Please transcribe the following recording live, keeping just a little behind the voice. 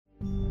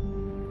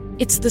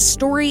It's the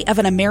story of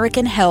an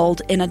American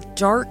held in a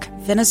dark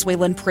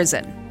Venezuelan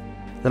prison.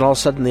 Then all of a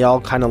sudden they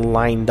all kind of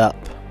lined up.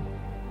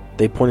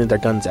 They pointed their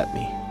guns at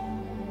me.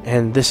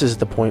 And this is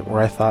the point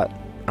where I thought,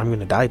 I'm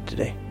going to die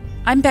today.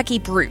 I'm Becky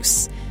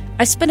Bruce.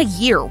 I spent a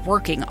year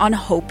working on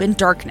Hope in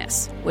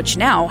Darkness, which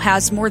now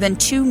has more than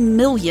 2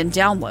 million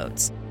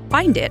downloads.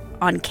 Find it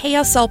on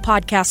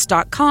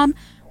kslpodcast.com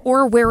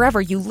or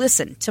wherever you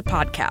listen to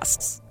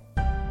podcasts.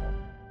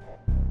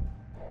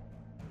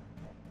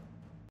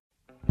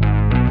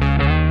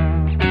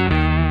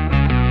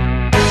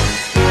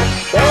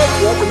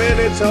 Welcome in.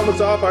 It's Helmets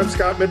Off. I'm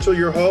Scott Mitchell,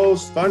 your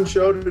host. Fun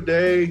show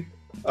today.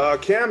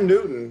 Cam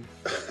Newton.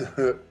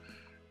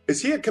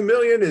 Is he a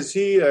chameleon? Is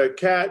he a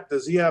cat?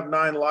 Does he have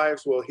 9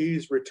 lives? Well,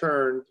 he's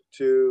returned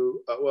to,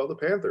 the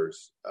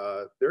Panthers.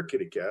 They're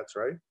kitty cats,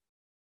 right?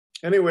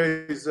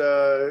 Anyways,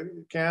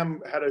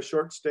 Cam had a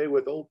short stay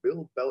with old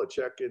Bill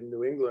Belichick in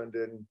New England,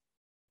 and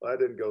that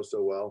didn't go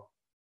so well.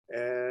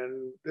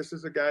 And this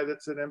is a guy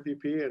that's an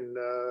MVP and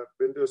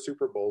been to a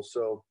Super Bowl,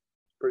 so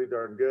pretty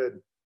darn good.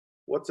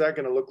 What's that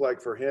going to look like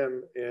for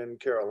him in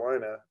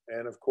Carolina?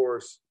 And, of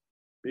course,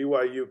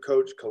 BYU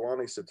coach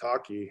Kalani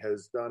Sitake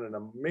has done an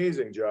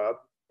amazing job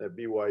at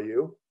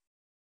BYU.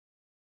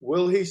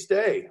 Will he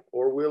stay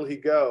or will he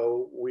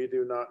go? We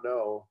do not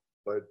know.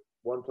 But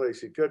one place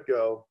he could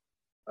go,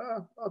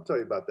 I'll tell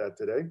you about that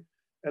today.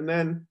 And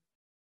then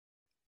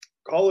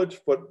college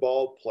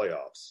football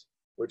playoffs,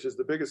 which is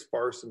the biggest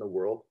farce in the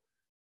world.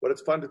 But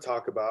it's fun to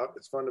talk about.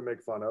 It's fun to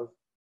make fun of.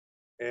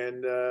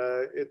 And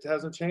it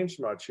hasn't changed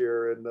much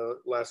here in the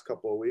last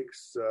couple of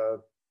weeks.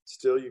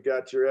 Still, you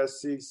got your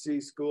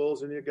SEC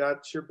schools and you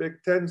got your Big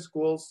Ten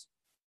schools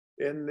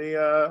in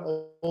the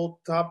old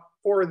top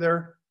 4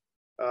 there.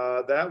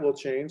 That will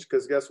change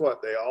because guess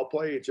what? They all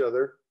play each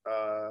other.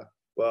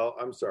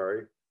 I'm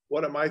sorry.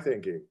 What am I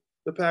thinking?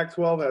 The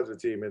Pac-12 has a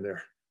team in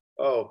there.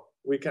 Oh,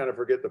 we kind of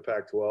forget the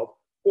Pac-12.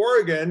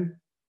 Oregon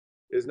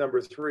is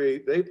number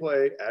 3. They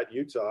play at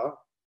Utah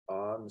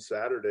on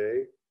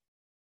Saturday.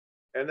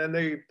 And then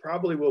they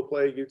probably will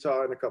play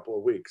Utah in a couple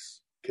of weeks.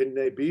 Can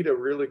they beat a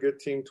really good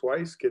team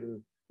twice?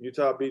 Can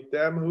Utah beat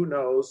them? Who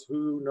knows?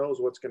 Who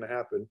knows what's going to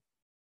happen?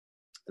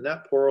 And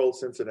that poor old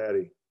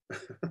Cincinnati.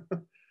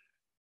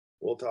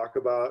 We'll talk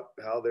about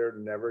how they're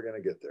never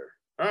going to get there.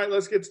 All right,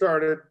 let's get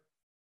started.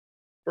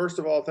 First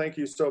of all, thank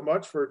you so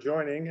much for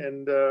joining.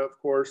 And, of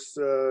course,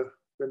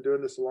 been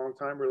doing this a long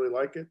time. Really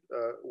like it.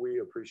 We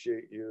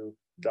appreciate you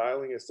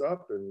dialing us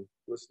up and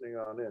listening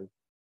on in.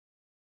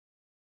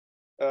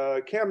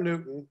 Cam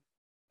Newton,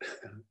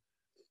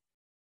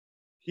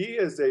 he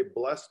is a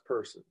blessed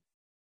person.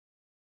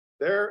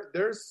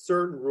 There's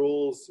certain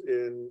rules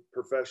in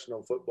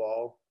professional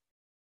football,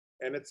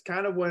 and it's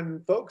kind of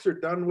when folks are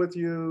done with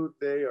you,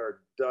 they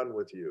are done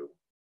with you.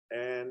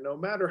 And no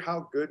matter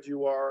how good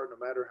you are, no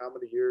matter how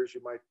many years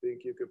you might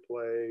think you could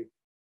play,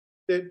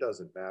 it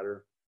doesn't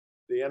matter.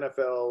 The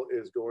NFL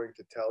is going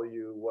to tell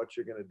you what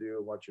you're going to do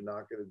and what you're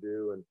not going to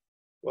do. And,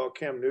 well,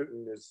 Cam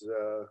Newton is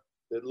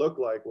it looked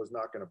like was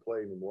not going to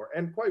play anymore.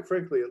 And quite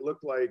frankly, it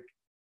looked like,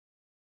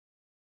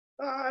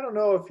 I don't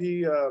know if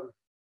he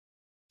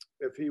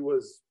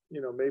was,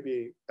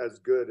 maybe as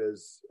good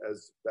as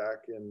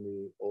back in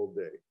the old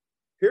day.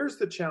 Here's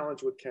the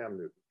challenge with Cam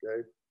Newton,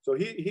 okay? So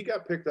he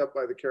got picked up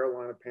by the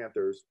Carolina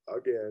Panthers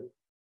again,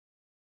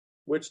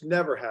 which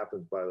never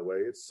happens, by the way.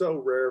 It's so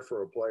rare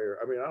for a player.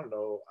 I mean, I don't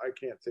know. I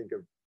can't think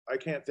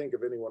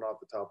of anyone off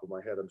the top of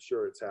my head. I'm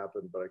sure it's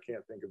happened, but I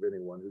can't think of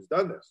anyone who's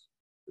done this.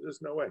 There's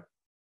just no way.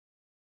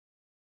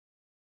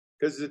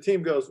 Because the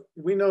team goes,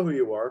 we know who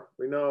you are.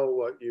 We know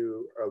what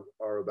you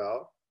are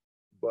about,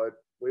 but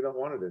we don't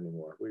want it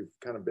anymore. We've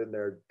kind of been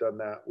there, done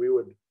that. We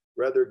would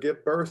rather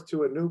give birth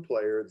to a new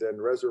player than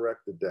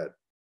resurrect the dead.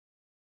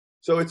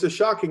 So it's a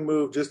shocking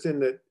move just in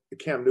that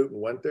Cam Newton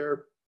went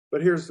there.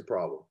 But here's the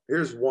problem.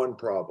 Here's one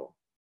problem.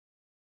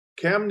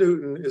 Cam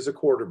Newton is a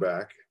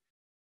quarterback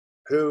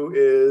who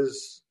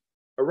is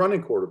a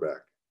running quarterback.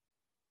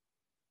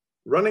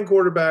 Running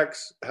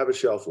quarterbacks have a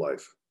shelf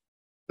life.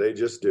 They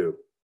just do.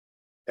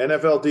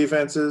 NFL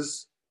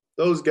defenses,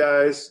 those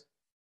guys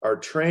are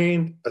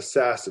trained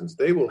assassins.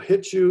 They will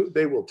hit you.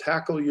 They will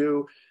tackle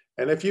you.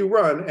 And if you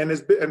run,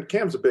 and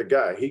Cam's a big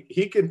guy,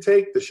 he can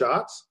take the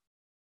shots,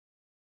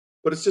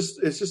 but it's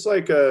just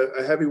like a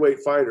heavyweight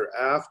fighter.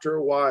 After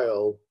a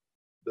while,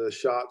 the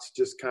shots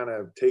just kind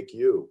of take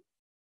you.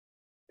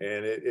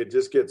 And it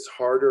just gets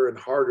harder and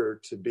harder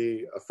to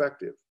be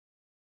effective.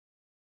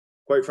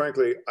 Quite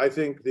frankly, I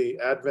think the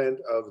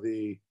advent of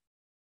the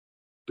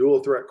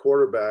dual threat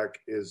quarterback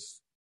is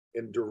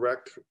in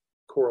direct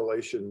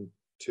correlation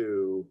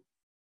to,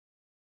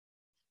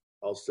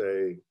 I'll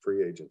say,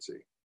 free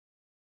agency.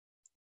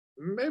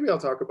 Maybe I'll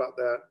talk about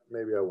that.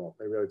 Maybe I won't.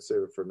 Maybe I'd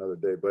save it for another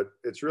day, but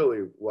it's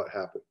really what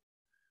happened.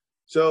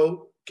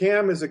 So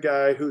Cam is a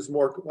guy who's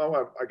more,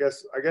 I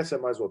guess I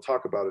might as well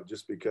talk about it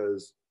just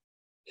because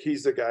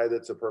he's the guy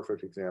that's a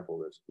perfect example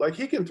of this. Like,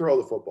 he can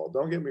throw the football.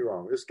 Don't get me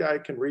wrong. This guy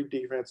can read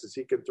defenses.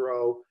 He can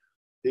throw.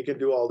 He can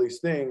do all these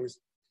things.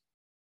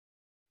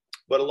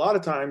 But a lot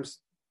of times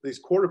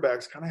these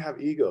quarterbacks kind of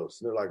have egos.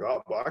 And they're like,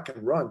 oh, well, I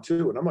can run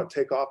too. And I'm going to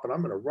take off and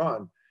I'm going to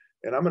run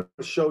and I'm going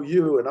to show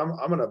you. And I'm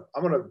going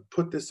to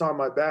put this on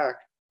my back.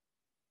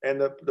 And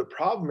the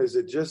problem is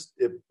it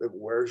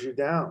wears you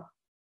down.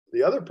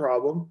 The other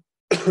problem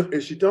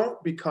is you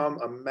don't become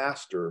a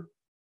master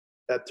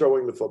at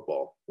throwing the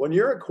football. When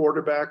you're a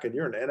quarterback and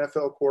you're an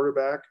NFL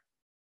quarterback,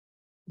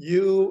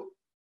 you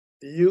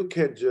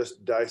can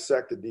just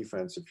dissect the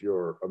defense if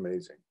you're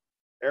amazing.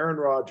 Aaron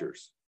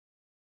Rodgers,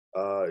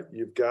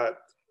 you've got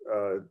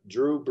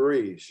Drew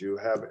Brees, you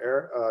have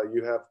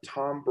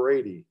Tom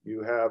Brady,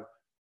 you have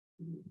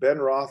Ben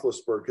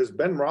Roethlisberger, because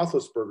Ben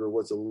Roethlisberger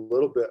was a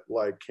little bit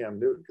like Cam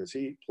Newton because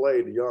he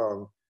played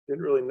young,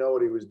 didn't really know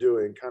what he was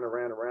doing, kind of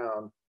ran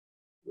around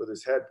with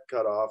his head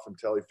cut off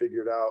until he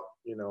figured out,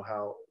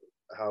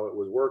 how it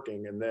was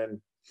working. And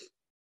then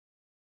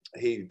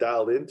he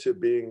dialed into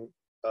being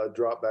a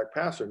drop back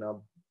passer.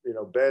 Now,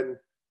 Ben,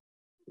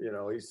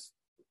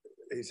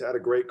 he's had a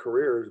great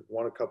career,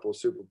 won a couple of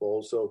Super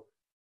Bowls. So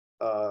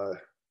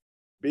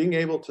being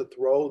able to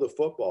throw the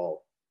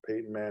football,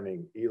 Peyton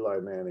Manning, Eli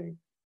Manning,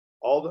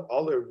 all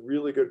the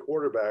really good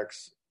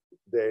quarterbacks,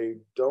 they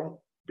don't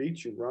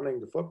beat you running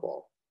the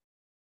football.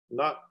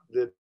 Not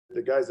that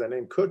the guys I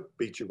named could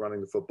beat you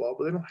running the football,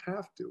 but they don't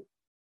have to.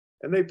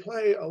 And they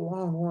play a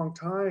long, long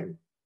time.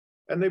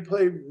 And they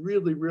play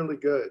really, really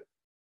good.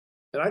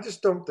 And I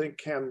just don't think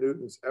Cam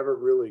Newton's ever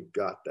really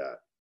got that.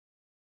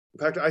 In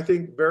fact, I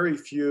think very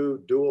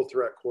few dual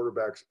threat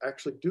quarterbacks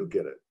actually do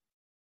get it.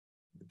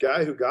 The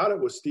guy who got it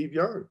was Steve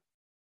Young.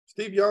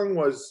 Steve Young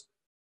was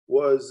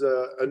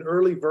an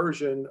early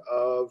version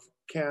of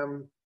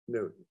Cam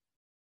Newton.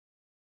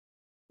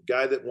 The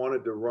guy that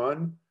wanted to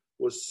run,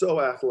 was so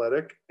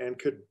athletic, and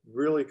could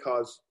really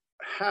cause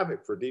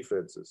havoc for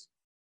defenses.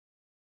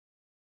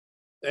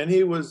 And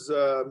he was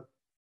a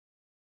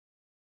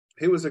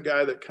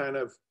guy that kind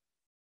of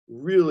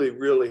really,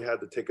 really had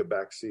to take a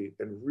back seat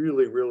and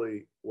really,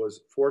 really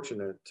was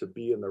fortunate to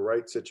be in the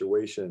right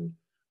situation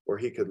where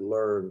he could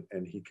learn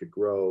and he could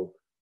grow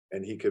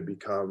and he could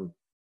become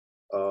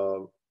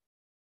a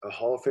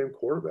Hall of Fame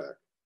quarterback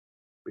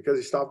because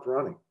he stopped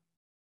running.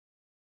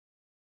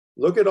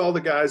 Look at all the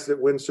guys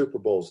that win Super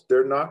Bowls.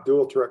 They're not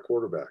dual threat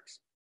quarterbacks.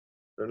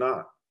 They're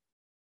not.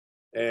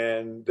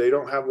 And they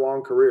don't have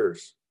long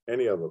careers,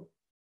 any of them.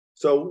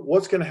 So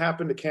what's going to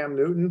happen to Cam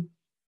Newton?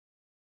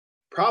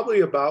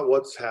 Probably about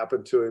what's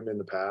happened to him in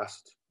the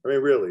past. I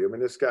mean, really. I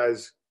mean, this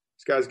guy's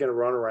going to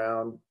run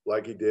around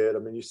like he did. I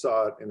mean, you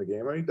saw it in the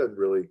game. I mean,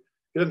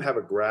 he doesn't have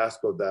a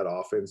grasp of that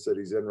offense that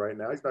he's in right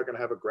now. He's not going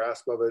to have a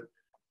grasp of it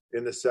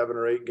in the 7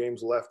 or 8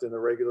 games left in the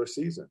regular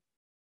season.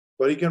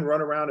 But he can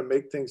run around and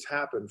make things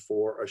happen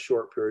for a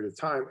short period of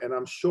time. And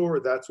I'm sure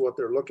that's what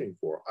they're looking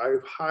for. I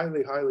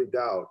highly, highly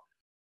doubt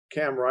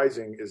Cam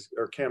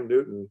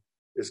Newton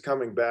is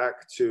coming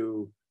back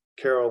to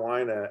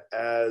Carolina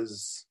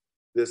as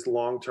this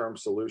long-term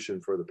solution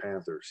for the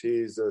Panthers.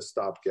 He's a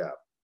stopgap.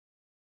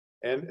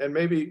 And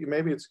maybe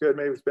it's good,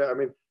 maybe it's bad. I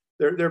mean,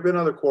 there have been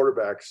other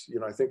quarterbacks.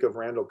 I think of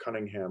Randall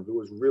Cunningham, who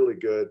was really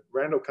good.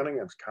 Randall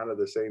Cunningham's kind of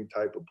the same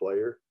type of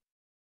player.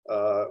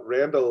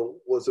 Randall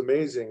was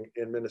amazing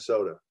in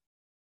Minnesota.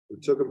 We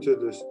took him to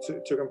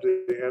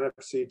the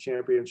NFC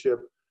Championship.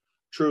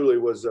 Truly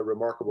was a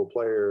remarkable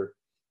player.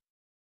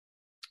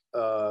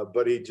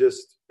 But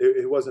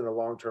it wasn't a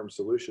long-term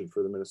solution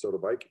for the Minnesota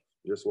Vikings.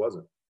 It just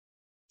wasn't.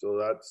 So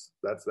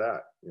that's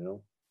that.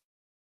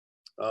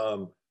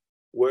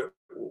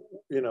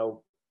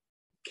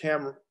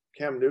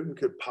 Cam Newton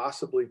could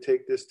possibly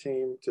take this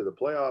team to the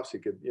playoffs. He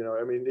could,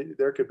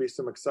 there could be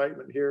some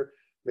excitement here.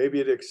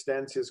 Maybe it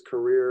extends his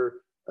career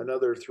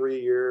another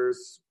 3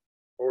 years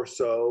or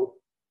so,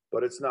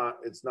 but it's not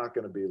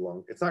going to be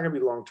long. It's not going to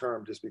be long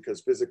term just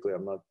because physically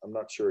I'm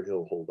not sure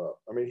he'll hold up.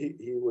 I mean,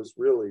 he was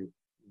really,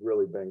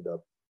 really banged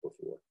up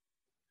before.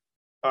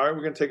 All right,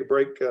 we're going to take a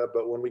break,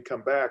 but when we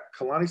come back,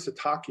 Kalani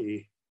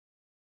Sitake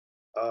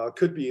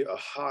could be a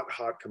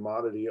hot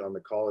commodity on the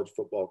college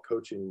football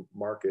coaching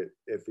market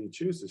if he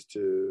chooses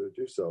to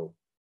do so.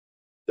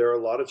 There are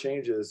a lot of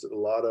changes, a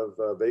lot of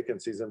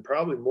vacancies, and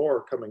probably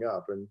more coming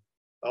up. And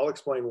I'll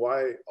explain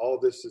why all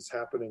this is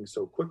happening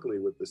so quickly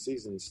with the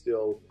season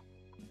still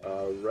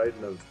right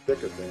in the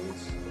thick of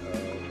things.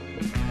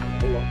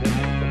 Hold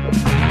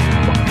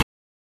on.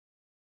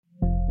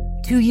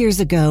 2 years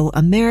ago,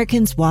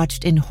 Americans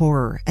watched in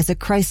horror as a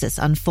crisis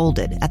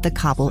unfolded at the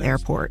Kabul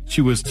airport.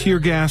 She was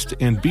tear-gassed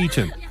and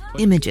beaten.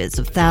 Images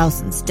of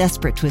thousands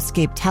desperate to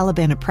escape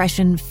Taliban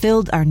oppression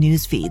filled our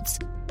news feeds.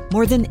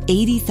 More than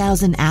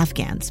 80,000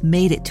 Afghans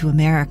made it to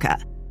America.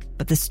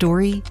 But the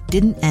story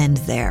didn't end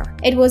there.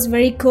 It was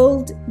very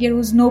cold. There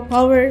was no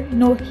power,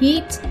 no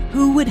heat.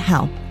 Who would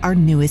help our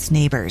newest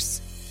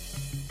neighbors?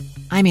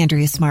 I'm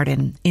Andrea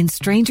Smartin. In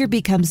Stranger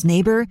Becomes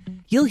Neighbor,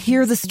 you'll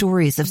hear the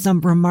stories of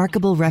some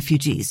remarkable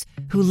refugees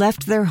who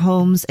left their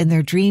homes and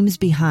their dreams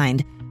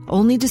behind,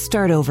 only to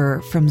start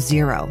over from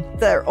zero.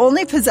 Their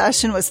only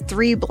possession was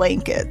 3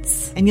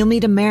 blankets. And you'll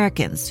meet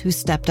Americans who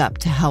stepped up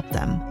to help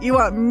them. You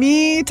want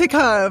me to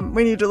come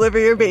when you deliver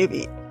your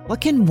baby.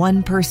 What can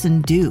one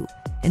person do?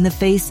 in the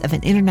face of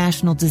an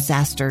international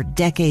disaster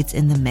decades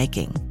in the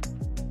making.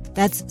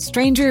 That's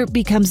Stranger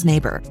Becomes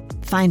Neighbor.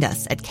 Find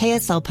us at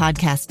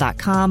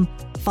kslpodcast.com.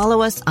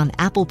 Follow us on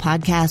Apple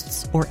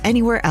Podcasts or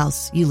anywhere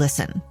else you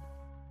listen.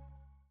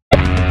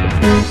 Okay,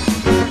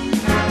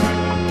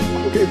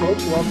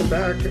 folks, welcome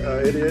back.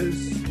 It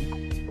is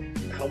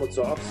Helmets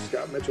Off.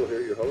 Scott Mitchell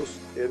here, your host.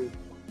 And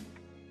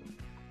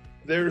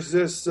there's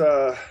this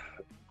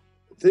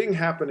thing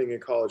happening in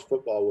college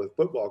football with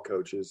football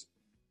coaches,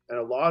 and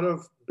a lot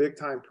of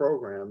big-time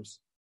programs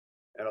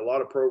and a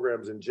lot of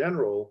programs in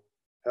general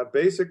have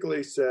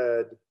basically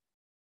said,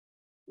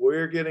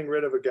 we're getting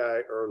rid of a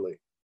guy early.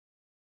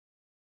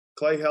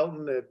 Clay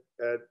Helton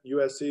at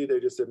USC, they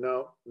just said,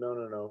 no.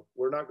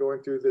 We're not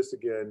going through this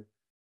again.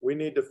 We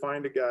need to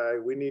find a guy.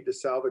 We need to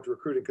salvage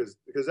recruiting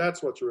because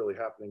that's what's really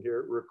happening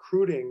here.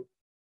 Recruiting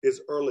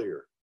is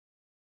earlier.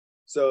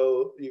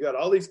 So you got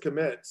all these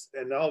commits,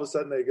 and all of a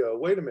sudden they go,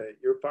 wait a minute,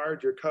 you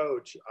fired your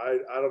coach. I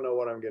don't know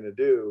what I'm going to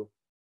do.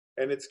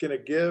 And it's going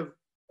to give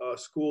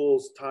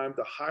schools time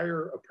to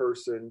hire a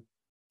person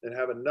and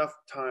have enough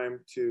time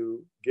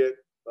to get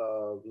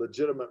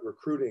legitimate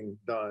recruiting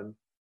done,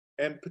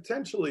 and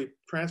potentially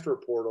transfer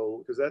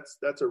portal, because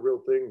that's a real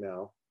thing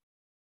now,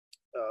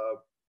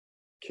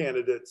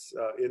 candidates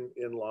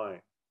in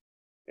line.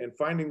 And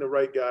finding the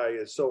right guy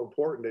is so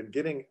important, and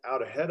getting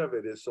out ahead of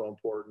it is so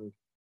important.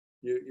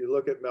 You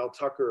look at Mel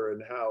Tucker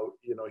and how,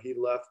 he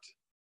left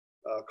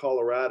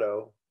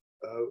Colorado,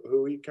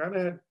 who he kind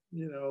of had,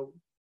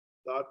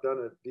 thought done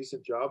a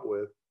decent job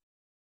with,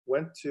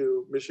 went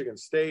to Michigan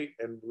State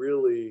and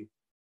really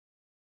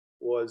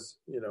was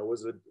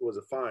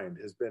a find,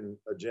 has been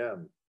a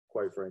gem,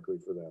 quite frankly,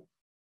 for them.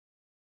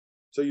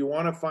 So you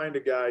want to find a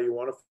guy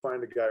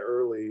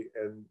early,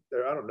 and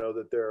I don't know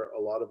that there are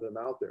a lot of them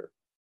out there.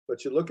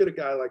 But you look at a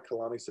guy like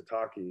Kalani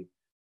Sitake,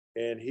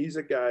 and he's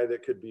a guy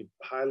that could be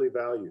highly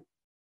valued.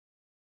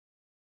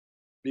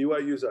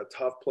 BYU is a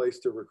tough place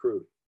to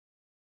recruit.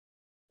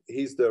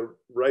 He's the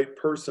right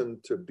person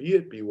to be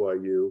at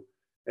BYU,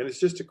 and it's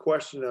just a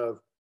question of,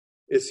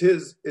 is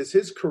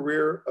his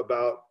career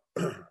about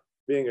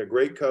being a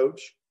great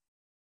coach,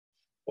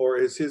 or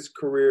is his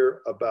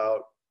career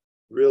about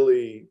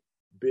really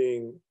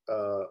being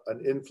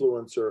an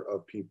influencer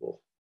of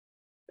people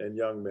and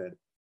young men?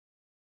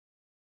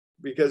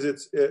 Because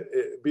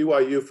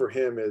BYU for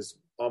him is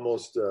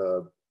almost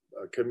a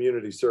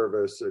community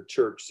service, a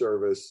church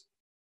service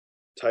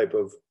type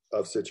of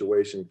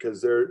situation,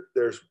 because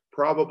there's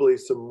probably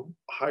some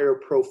higher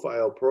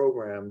profile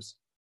programs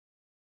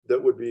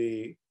that would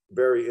be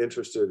very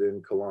interested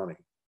in Kalani.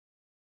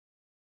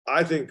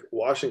 I think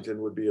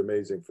Washington would be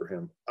amazing for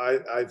him.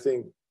 I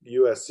think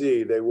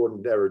USC, they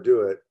wouldn't never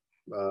do it.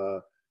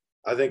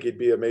 I think he'd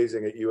be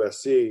amazing at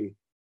USC,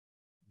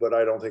 but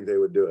I don't think they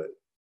would do it.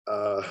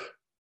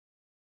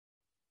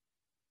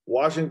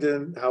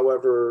 Washington,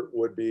 however,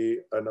 would be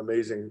an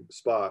amazing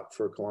spot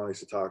for Kalani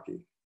Sitake.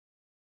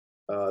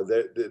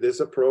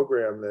 There's a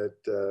program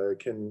that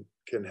can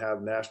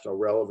have national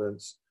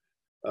relevance,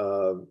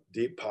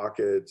 deep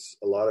pockets,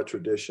 a lot of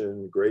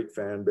tradition, great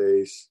fan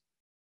base,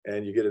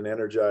 and you get an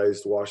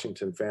energized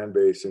Washington fan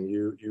base, and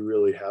you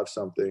really have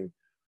something.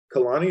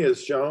 Kalani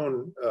has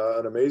shown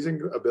an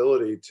amazing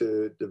ability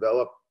to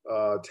develop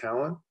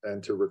talent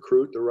and to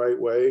recruit the right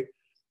way,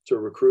 to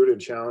recruit in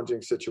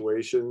challenging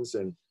situations,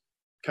 and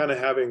kind of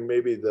having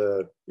maybe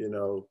the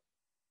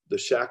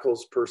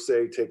shackles per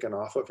se taken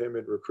off of him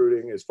in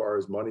recruiting as far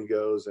as money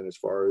goes, and as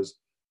far as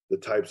the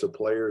types of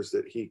players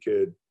that he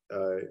could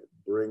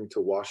bring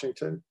to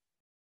Washington.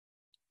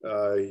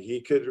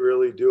 He could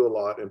really do a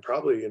lot, and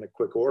probably in a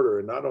quick order.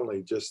 And not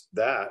only just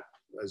that,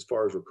 as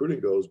far as recruiting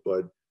goes,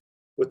 but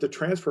with the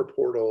transfer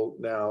portal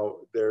now,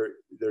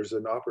 there's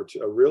a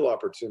real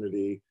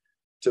opportunity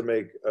to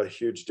make a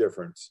huge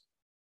difference.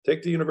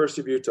 Take the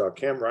University of Utah.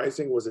 Cam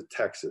Rising was at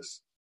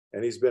Texas,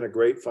 and he's been a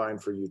great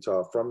find for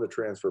Utah from the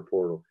transfer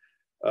portal.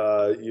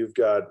 You've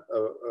got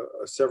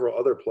several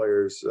other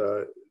players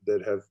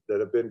that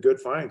have been good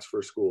finds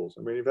for schools.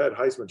 I mean, you've had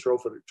Heisman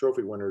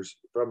Trophy winners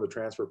from the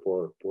transfer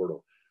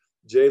portal.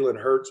 Jalen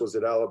Hurts was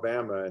at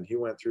Alabama, and he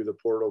went through the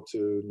portal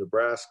to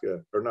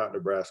Nebraska, or not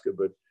Nebraska,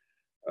 but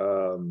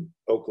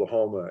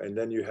Oklahoma. And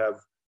then you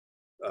have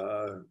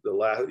have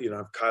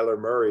Kyler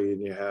Murray,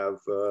 and you have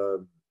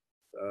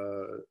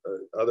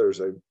others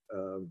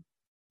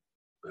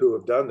who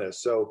have done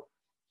this. So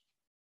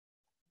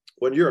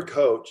when you're a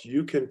coach,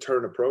 you can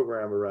turn a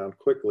program around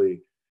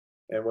quickly.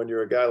 And when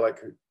you're a guy like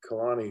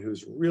Kalani,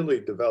 who's really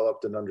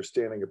developed an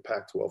understanding of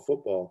Pac-12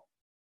 football,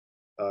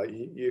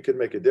 you can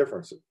make a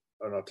difference.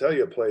 And I'll tell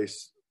you a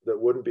place that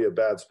wouldn't be a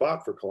bad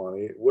spot for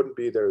Kalani. It wouldn't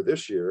be there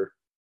this year.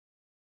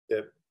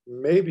 It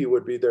maybe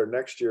would be there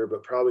next year,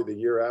 but probably the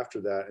year after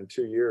that, in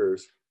 2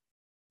 years.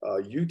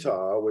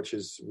 Utah, which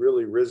has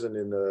really risen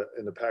in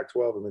the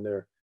Pac-12. I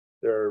mean,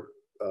 they're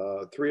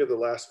 3 of the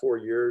last 4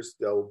 years.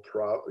 They're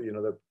probably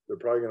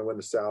going to win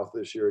the South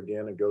this year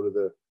again and go to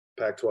the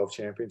Pac-12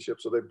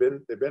 championship. So they've been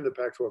to the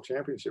Pac-12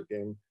 championship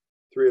game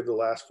 3 of the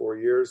last 4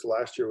 years.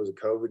 Last year was a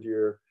COVID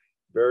year.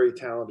 Very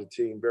talented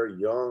team, very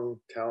young,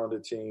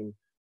 talented team.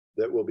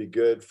 that will be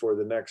good for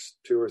the next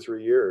 2 or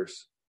 3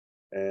 years.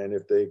 And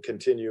if they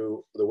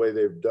continue the way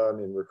they've done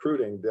in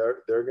recruiting,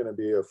 they're going to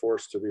be a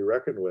force to be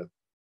reckoned with.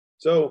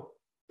 So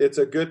it's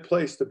a good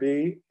place to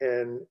be,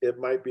 and it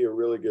might be a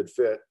really good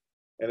fit.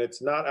 And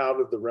it's not out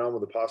of the realm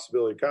of the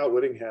possibility. Kyle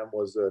Whittingham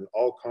was an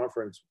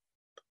all-conference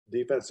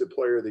defensive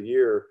player of the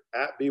year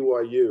at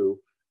BYU.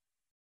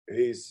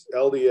 He's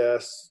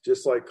LDS,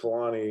 just like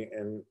Kalani,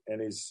 and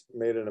he's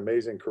made an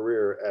amazing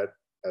career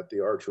at the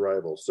arch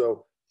rival.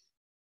 So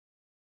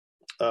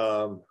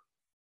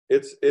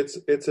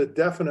it's a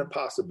definite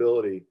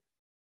possibility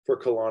for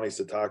Kalani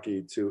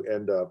Sitake to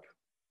end up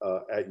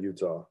at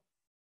Utah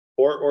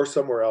or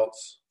somewhere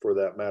else for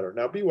that matter.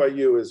 Now,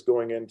 BYU is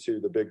going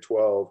into the Big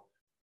 12,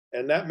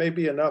 and that may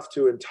be enough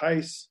to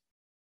entice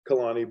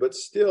Kalani, but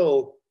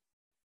still,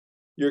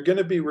 you're going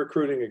to be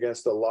recruiting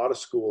against a lot of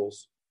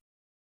schools.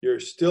 You're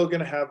still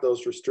going to have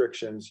those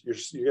restrictions. You're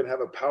going to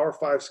have a Power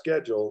 5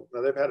 schedule.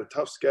 Now, they've had a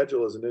tough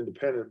schedule as an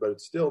independent, but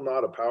it's still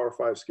not a Power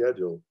 5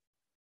 schedule.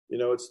 You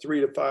know, it's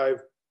 3 to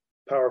 5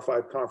 Power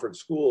 5 conference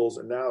schools,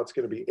 and now it's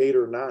going to be 8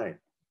 or 9.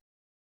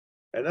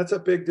 And that's a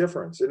big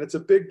difference. And it's a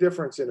big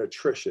difference in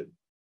attrition.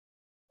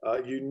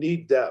 You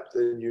need depth,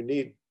 and you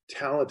need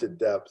talented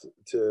depth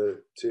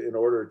in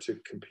order to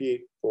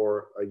compete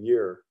for a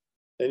year.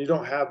 And you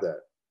don't have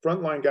that.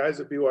 Frontline guys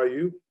at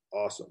BYU,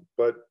 awesome.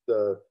 But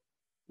the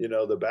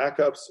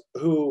backups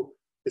who,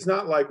 it's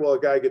not like, well, a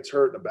guy gets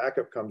hurt and a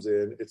backup comes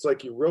in. It's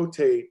like you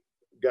rotate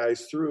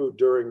guys through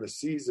during the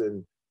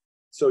season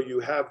so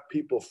you have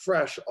people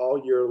fresh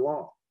all year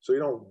long. So you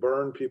don't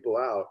burn people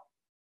out.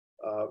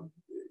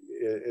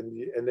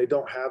 And they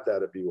don't have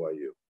that at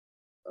BYU.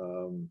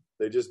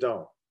 They just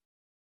don't.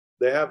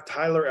 They have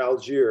Tyler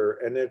Algier,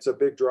 and it's a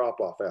big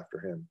drop-off after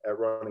him at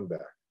running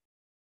back.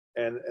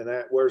 And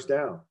that wears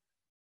down.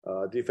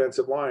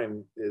 Defensive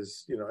line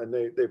is, and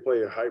they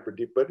play a hybrid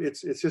deep, but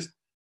it's just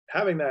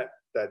having that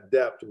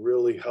depth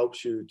really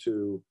helps you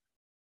to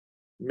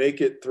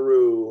make it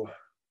through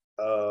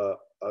a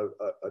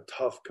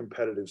tough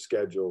competitive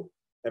schedule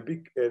and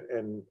be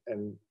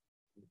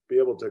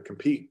able to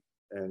compete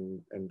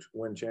and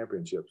win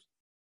championships.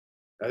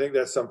 I think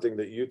that's something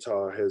that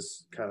Utah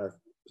has kind of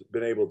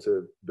been able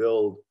to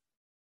build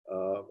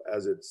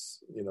as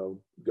it's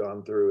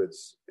gone through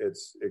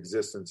its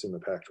existence in the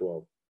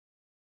Pac-12.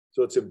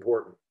 So it's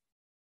important.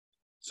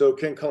 So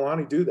can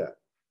Kalani do that?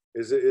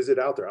 Is it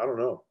out there? I don't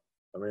know.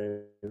 I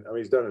mean,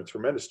 he's done a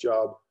tremendous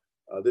job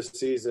this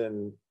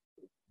season,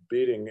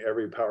 beating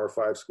every Power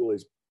 5 school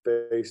he's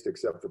faced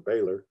except for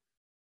Baylor.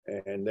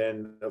 And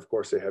then, of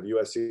course, they have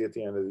USC at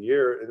the end of the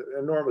year.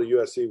 And normally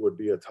USC would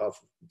be a tough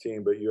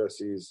team, but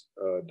USC's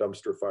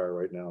dumpster fire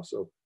right now.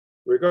 So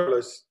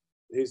regardless,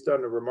 he's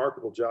done a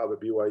remarkable job at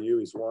BYU.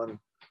 He's won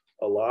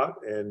a lot,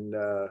 and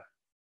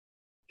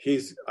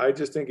I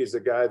just think he's a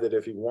guy that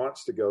if he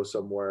wants to go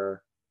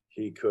somewhere,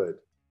 he could.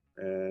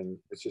 And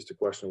it's just a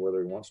question of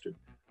whether he wants to.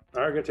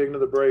 All right, we're going to take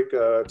another break,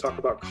 talk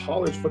about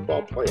college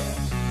football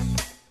playoffs.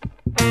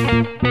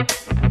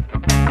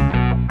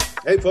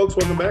 Hey, folks,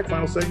 welcome back.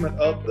 Final segment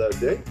of the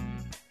day.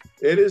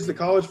 It is the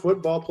college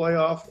football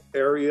playoff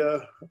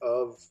area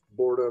of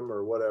boredom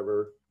or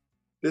whatever.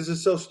 This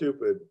is so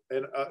stupid.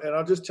 And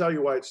I'll just tell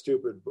you why it's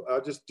stupid.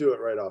 I'll just do it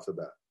right off the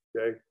bat,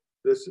 okay?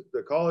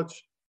 The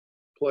college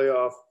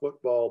playoff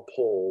football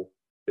poll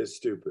is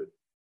stupid.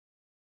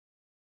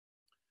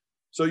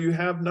 So you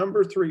have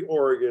number 3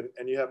 Oregon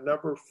and you have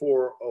number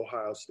 4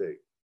 Ohio State.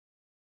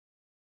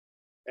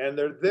 And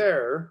they're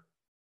there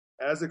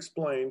as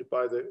explained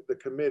by the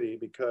committee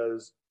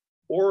because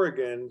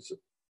Oregon's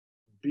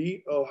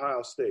beat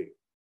Ohio State.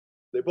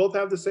 They both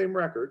have the same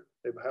record.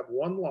 They have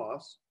one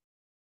loss.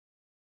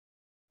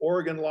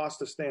 Oregon lost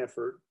to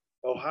Stanford.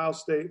 Ohio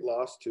State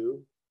lost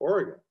to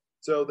Oregon.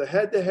 So the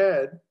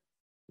head-to-head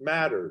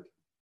mattered,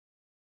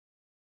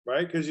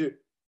 right? Because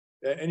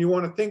you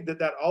want to think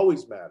that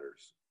always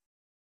matters.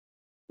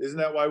 Isn't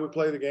that why we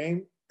play the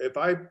game? If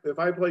I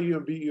play you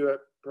and beat you, it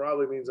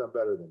probably means I'm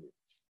better than you.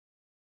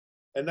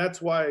 And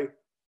that's why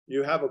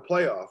you have a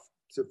playoff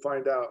to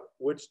find out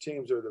which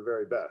teams are the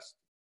very best.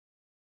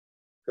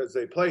 Because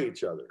they play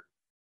each other.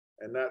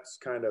 And that's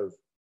kind of,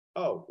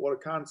 oh, what a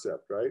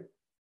concept, right?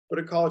 But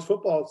in college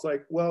football, it's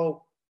like,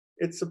 well,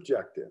 it's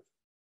subjective.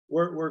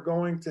 We're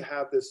going to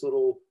have this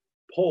little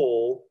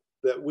poll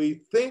that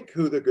we think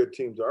who the good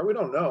teams are. We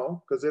don't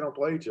know because they don't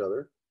play each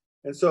other.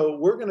 And so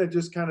we're going to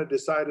just kind of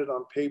decide it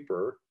on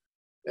paper,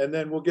 and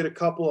then we'll get a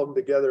couple of them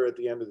together at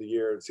the end of the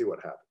year and see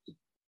what happens.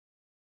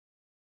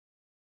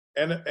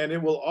 And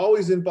it will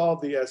always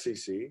involve the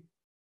SEC,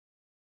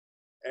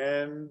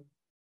 and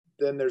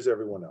then there's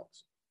everyone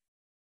else.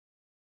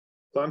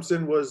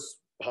 Clemson was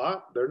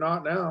hot. They're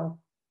not now,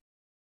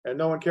 and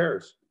no one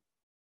cares.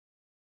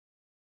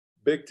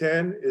 Big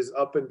Ten is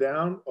up and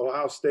down.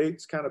 Ohio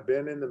State's kind of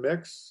been in the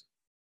mix.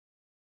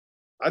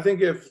 I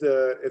think if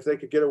they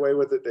could get away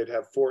with it, they'd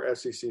have 4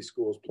 SEC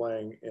schools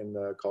playing in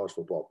the college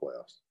football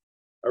playoffs.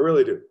 I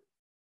really do.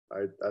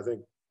 I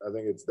think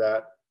it's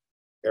that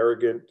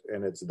arrogant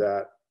and it's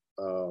that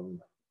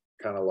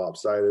kind of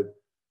lopsided.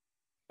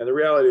 And the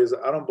reality is,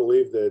 I don't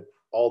believe that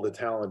all the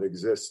talent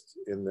exists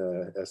in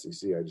the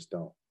SEC. I just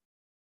don't.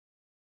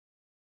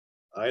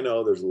 I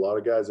know there's a lot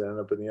of guys that end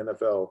up in the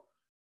NFL.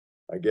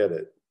 I get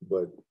it.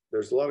 But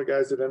there's a lot of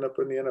guys that end up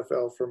in the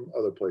NFL from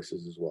other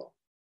places as well.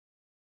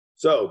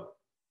 So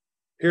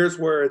here's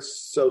where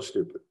it's so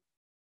stupid.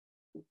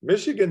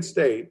 Michigan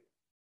State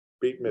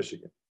beat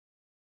Michigan.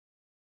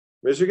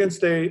 Michigan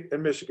State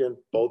and Michigan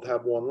both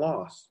have one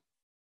loss.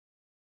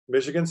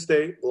 Michigan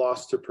State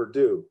lost to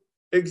Purdue.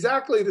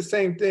 Exactly the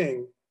same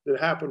thing that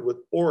happened with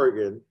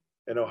Oregon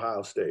and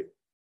Ohio State.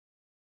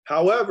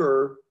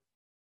 However,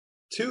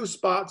 2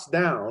 spots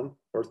down,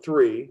 or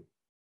 3,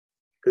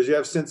 because you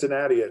have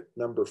Cincinnati at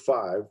number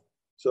 5.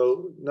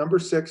 So number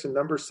 6 and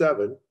number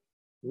 7.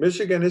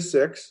 Michigan is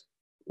 6.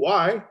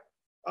 Why?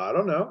 I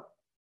don't know.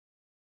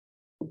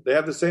 They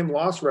have the same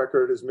loss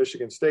record as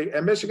Michigan State,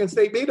 and Michigan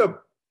State beat them.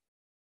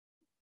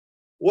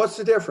 What's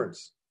the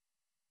difference?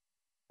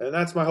 And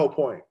that's my whole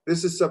point.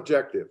 This is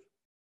subjective,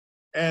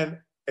 and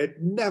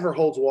it never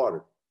holds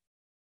water.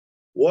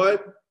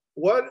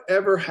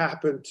 Whatever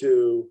happened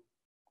to?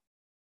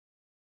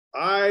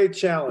 I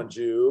challenge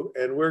you,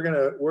 and we're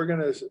gonna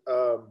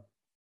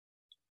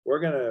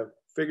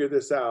figure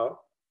this out.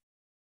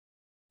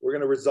 We're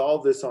gonna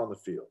resolve this on the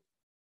field.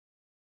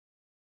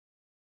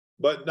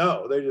 But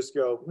no, they just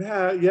go,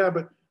 yeah,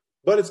 but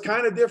it's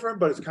kind of different,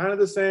 but it's kind of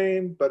the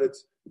same, but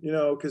it's,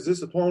 because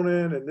this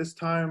opponent and this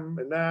time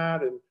and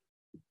that,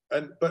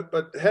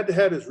 but head to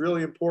head is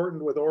really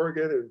important with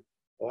Oregon and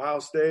Ohio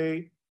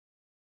State,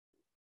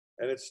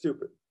 and it's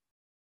stupid.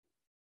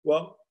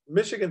 Well,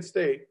 Michigan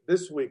State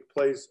this week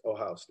plays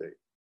Ohio State,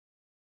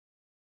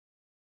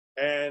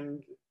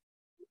 and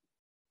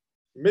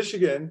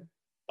Michigan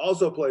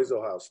also plays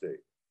Ohio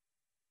State.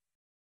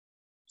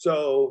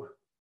 So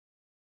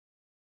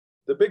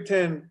the Big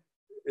Ten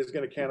is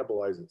going to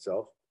cannibalize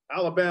itself.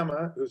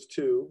 Alabama, who's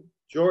 2,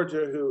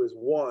 Georgia, who is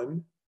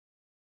 1,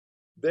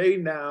 they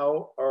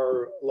now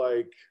are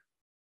like,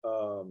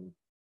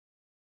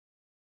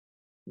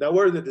 now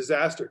where the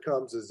disaster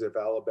comes is if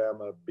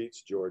Alabama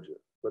beats Georgia.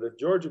 But if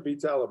Georgia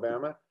beats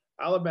Alabama,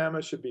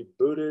 Alabama should be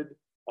booted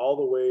all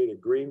the way to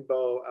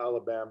Greenbow,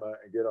 Alabama,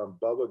 and get on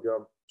Bubba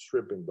Gump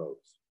shrimping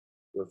boats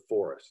with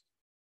Forrest.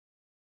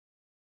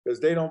 Because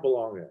they don't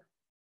belong there.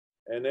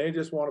 And they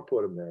just want to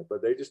put them there.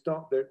 But they just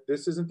don't.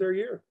 This isn't their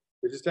year.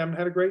 They just haven't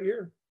had a great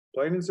year.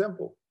 Plain and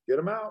simple. Get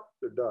them out.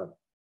 They're done.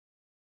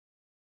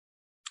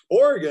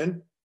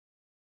 Oregon,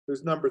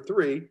 who's number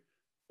 3,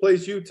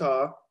 plays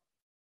Utah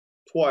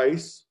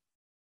twice.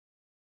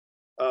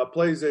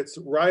 Plays its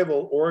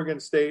rival, Oregon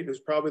State,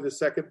 who's probably the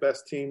second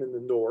best team in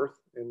the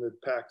North in the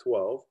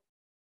Pac-12.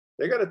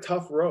 They got a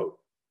tough road.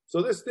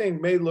 So this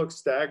thing may look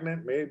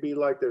stagnant, may be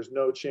like there's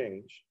no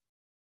change.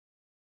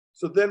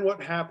 So then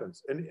what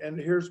happens? And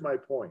here's my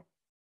point.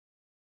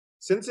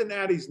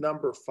 Cincinnati's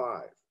number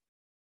 5.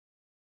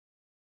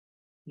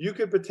 You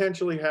could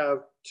potentially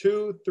have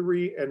 2,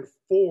 3, and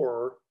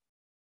 4,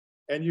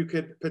 and you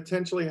could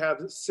potentially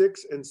have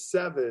 6 and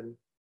 7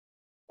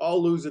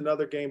 all lose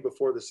another game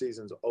before the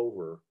season's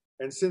over.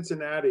 And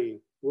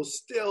Cincinnati will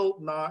still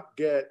not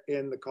get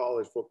in the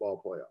college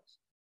football playoffs.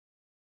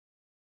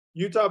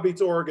 Utah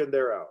beats Oregon,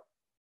 they're out.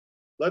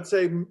 Let's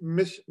say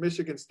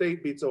Michigan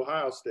State beats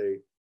Ohio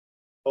State.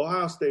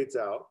 Ohio State's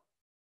out.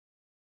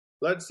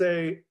 Let's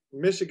say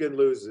Michigan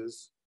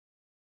loses,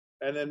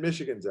 and then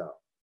Michigan's out.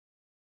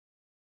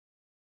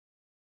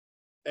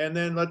 And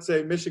then let's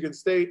say Michigan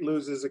State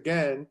loses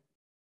again,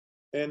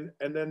 and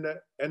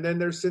then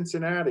there's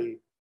Cincinnati,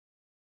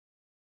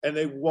 and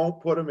they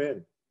won't put them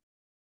in.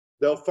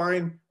 They'll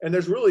find, and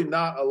there's really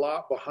not a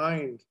lot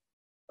behind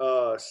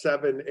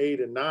 7,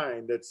 8, and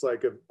 9 that's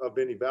like of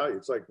any value.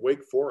 It's like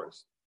Wake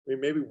Forest. I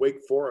mean, maybe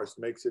Wake Forest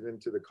makes it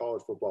into the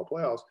college football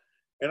playoffs,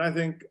 and I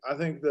think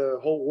the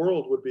whole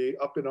world would be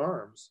up in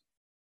arms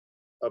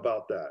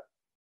about that.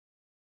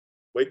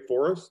 Wake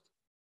Forest.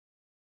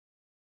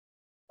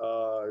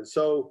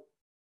 So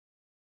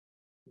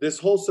this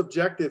whole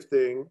subjective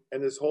thing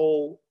and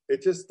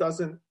it just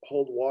doesn't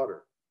hold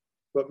water.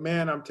 But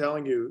man, I'm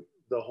telling you,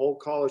 the whole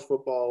college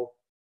football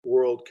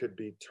world could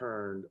be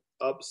turned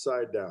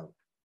upside down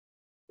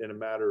in a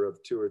matter of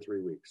 2 or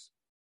 3 weeks.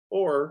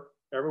 Or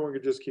everyone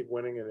could just keep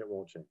winning and it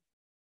won't change.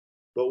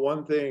 But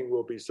one thing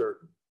will be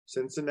certain.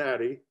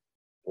 Cincinnati,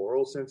 poor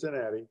old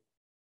Cincinnati,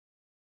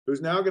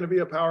 who's now going to be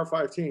a Power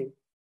 5 team,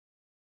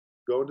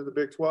 going to the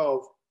Big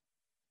 12,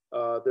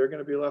 they're going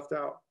to be left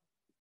out.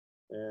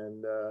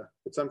 And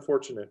it's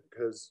unfortunate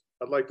because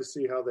I'd like to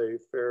see how they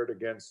fared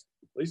against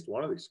at least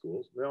one of these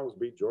schools. They almost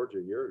beat Georgia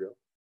a year ago.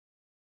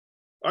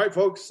 All right,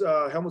 folks,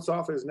 Helmets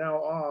Off is now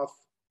off.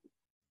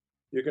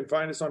 You can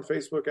find us on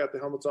Facebook at the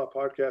Helmets Off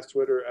Podcast,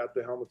 Twitter at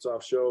the Helmets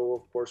Off Show.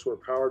 Of course, we're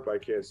powered by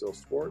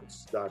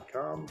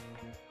KSLSports.com.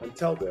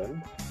 Until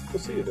then, we'll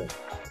see you then.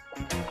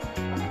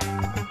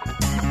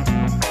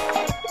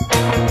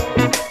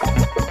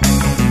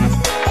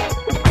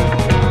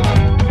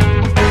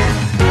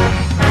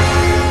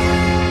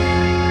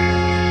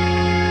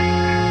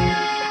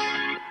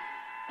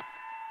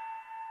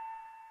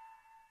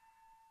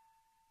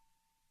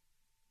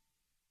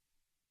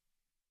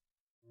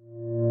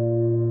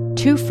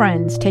 two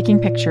friends taking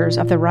pictures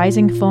of the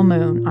rising full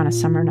moon on a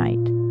summer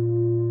night.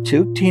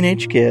 Two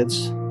teenage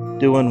kids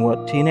doing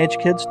what teenage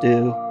kids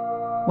do.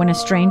 When a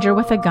stranger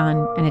with a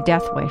gun and a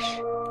death wish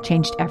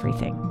changed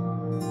everything.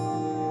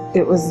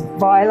 It was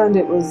violent,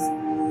 it was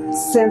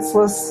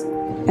senseless,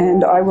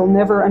 and I will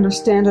never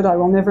understand it, I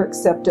will never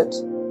accept it.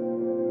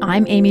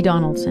 I'm Amy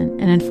Donaldson,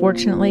 and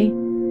unfortunately,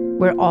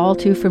 we're all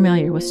too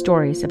familiar with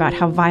stories about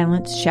how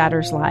violence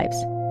shatters lives.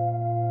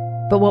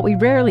 But what we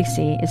rarely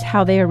see is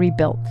how they are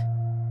rebuilt.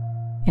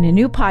 In a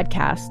new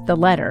podcast, The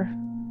Letter,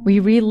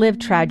 we relive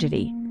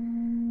tragedy,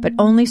 but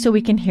only so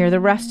we can hear the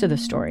rest of the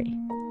story.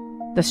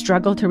 The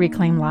struggle to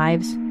reclaim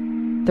lives,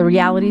 the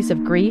realities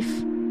of grief,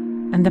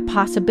 and the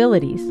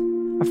possibilities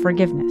of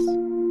forgiveness.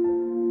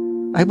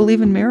 I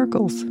believe in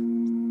miracles.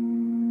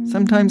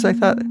 Sometimes I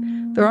thought,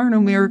 there are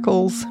no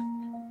miracles.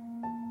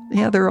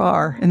 Yeah, there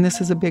are, and this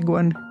is a big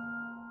one.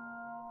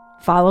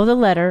 Follow The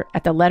Letter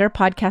at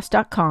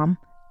theletterpodcast.com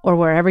or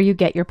wherever you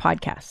get your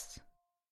podcasts.